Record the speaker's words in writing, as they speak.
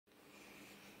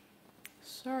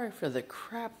Sorry for the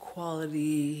crap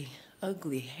quality,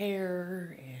 ugly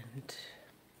hair, and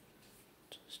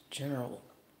just general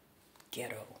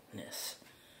ghetto-ness.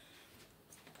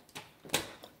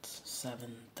 It's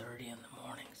 7:30 in the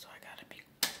morning, so I gotta be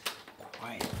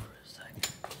quiet for a second.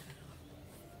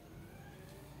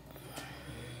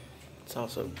 It's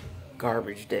also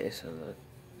garbage day, so the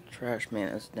trash man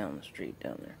is down the street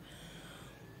down there.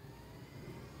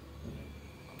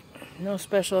 No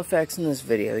special effects in this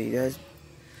video, you guys.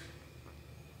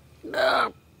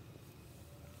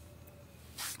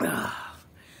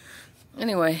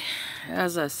 Anyway,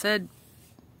 as I said,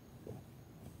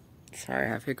 sorry I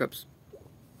have hiccups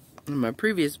in my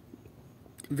previous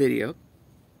video.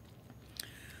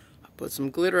 I put some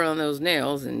glitter on those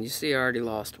nails and you see I already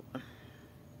lost one.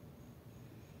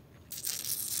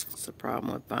 That's the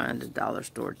problem with buying the dollar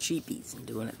store cheapies and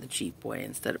doing it the cheap way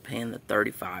instead of paying the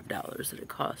 $35 that it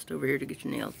costs over here to get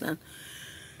your nails done.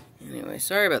 Anyway,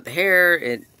 sorry about the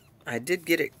hair. I did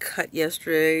get it cut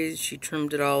yesterday. She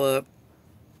trimmed it all up.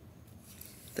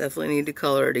 Definitely need to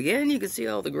color it again. You can see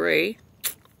all the gray.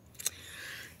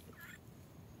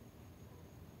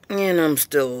 And I'm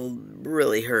still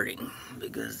really hurting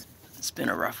because it's been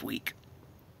a rough week.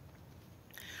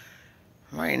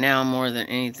 Right now, more than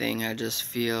anything, I just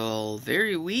feel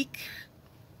very weak.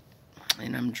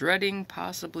 And I'm dreading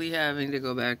possibly having to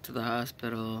go back to the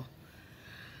hospital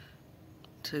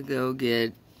to go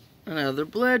get another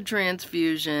blood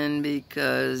transfusion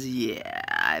because, yeah,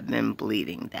 I've been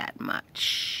bleeding that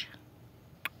much.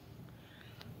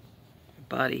 My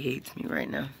body hates me right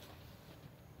now.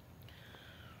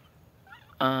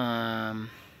 I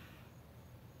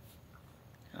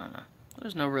don't know.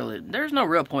 There's no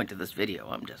real point to this video.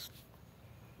 I'm just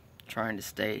trying to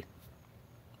stay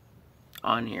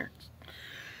on here.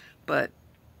 But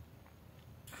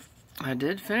I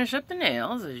did finish up the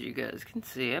nails, as you guys can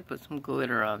see. I put some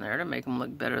glitter on there to make them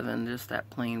look better than just that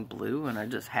plain blue. And I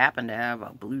just happened to have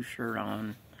a blue shirt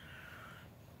on.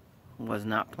 Was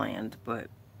not planned, but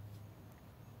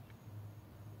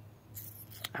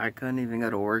I couldn't even go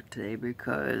to work today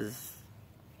because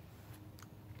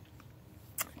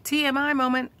TMI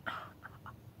moment.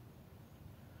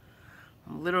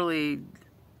 I'm literally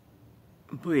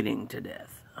bleeding to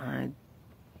death. I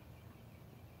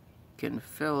can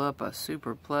fill up a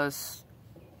Super Plus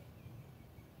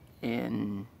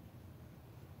in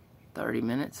 30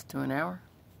 minutes to an hour.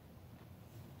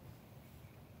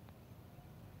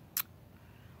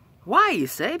 Why, you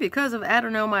say? Because of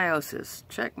adenomyosis.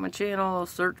 Check my channel,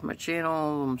 search my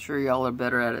channel. I'm sure y'all are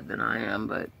better at it than I am,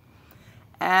 but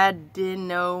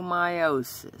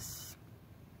adenomyosis.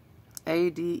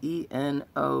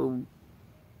 Adenomyosis.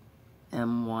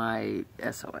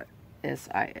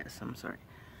 I'm sorry.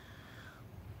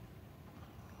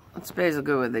 That's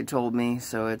basically what they told me.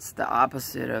 So it's the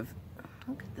opposite of...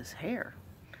 Look at this hair.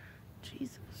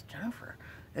 Jesus, Jennifer.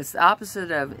 It's the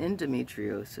opposite of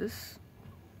endometriosis.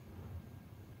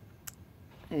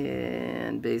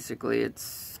 And basically it's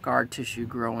scar tissue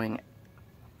growing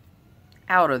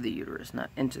out of the uterus, not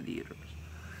into the uterus.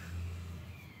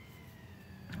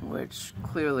 Which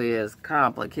clearly has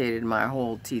complicated my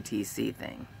whole TTC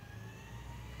thing.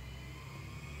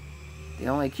 The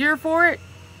only cure for it...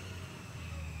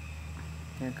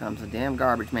 Here comes the damn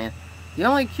garbage man. The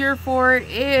only cure for it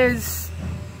is...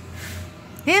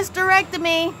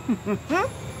 hysterectomy!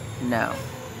 No.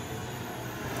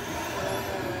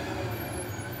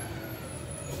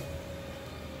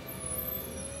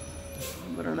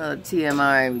 But another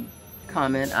TMI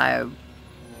comment, I have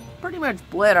pretty much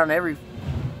bled on every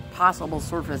possible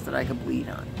surface that I could bleed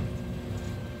on.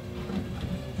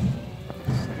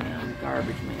 Damn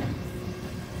garbage man.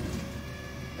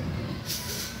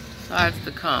 Decides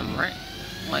to come, right?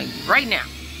 Like, right now.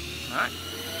 Alright?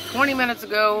 20 minutes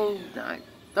ago,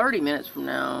 30 minutes from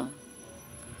now.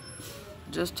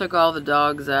 Just took all the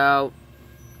dogs out.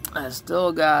 I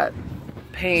still got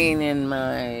pain in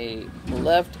my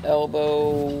left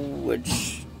elbow,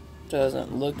 which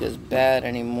doesn't look as bad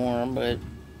anymore, but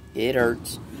it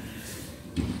hurts.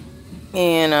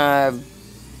 And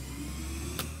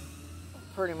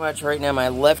pretty much right now my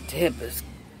left hip is...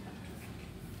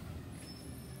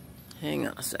 Hang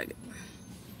on a second.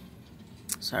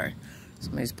 Sorry.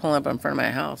 Somebody's pulling up in front of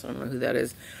my house. I don't know who that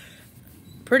is.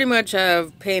 Pretty much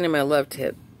have pain in my left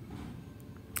hip.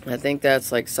 I think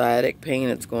that's like sciatic pain.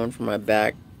 It's going from my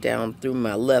back down through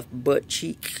my left butt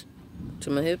cheek to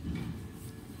my hip.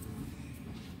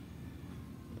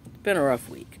 It's been a rough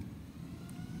week.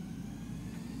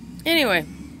 Anyway,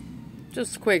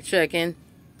 just a quick check-in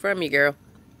from you, girl.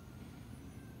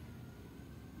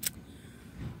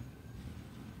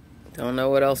 Don't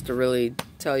know what else to really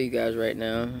tell you guys right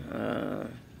now.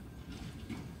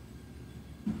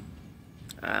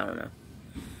 I don't know.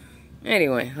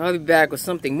 Anyway, I'll be back with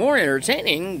something more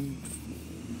entertaining,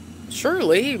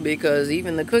 surely, because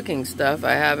even the cooking stuff,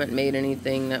 I haven't made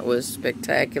anything that was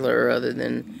spectacular other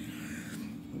than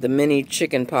the mini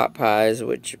chicken pot pies,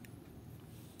 which,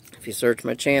 if you search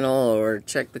my channel or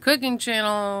check the cooking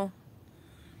channel,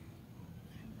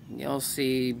 you'll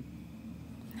see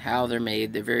how they're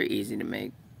made. They're very easy to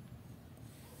make.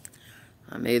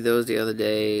 I made those the other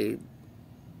day.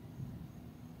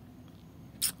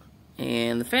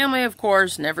 And the family, of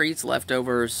course, never eats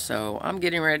leftovers, so I'm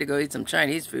getting ready to go eat some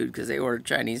Chinese food because they ordered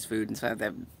Chinese food instead of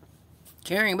them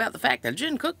caring about the fact that I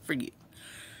didn't cook for you.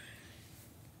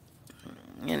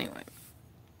 Anyway,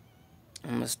 I'm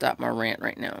going to stop my rant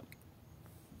right now.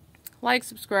 Like,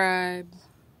 subscribe.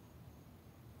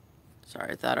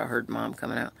 Sorry, I thought I heard Mom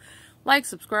coming out. Like,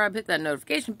 subscribe, hit that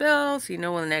notification bell so you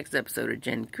know when the next episode of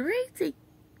Jen Crazy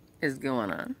is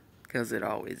going on, because it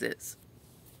always is.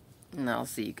 And I'll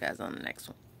see you guys on the next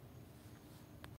one.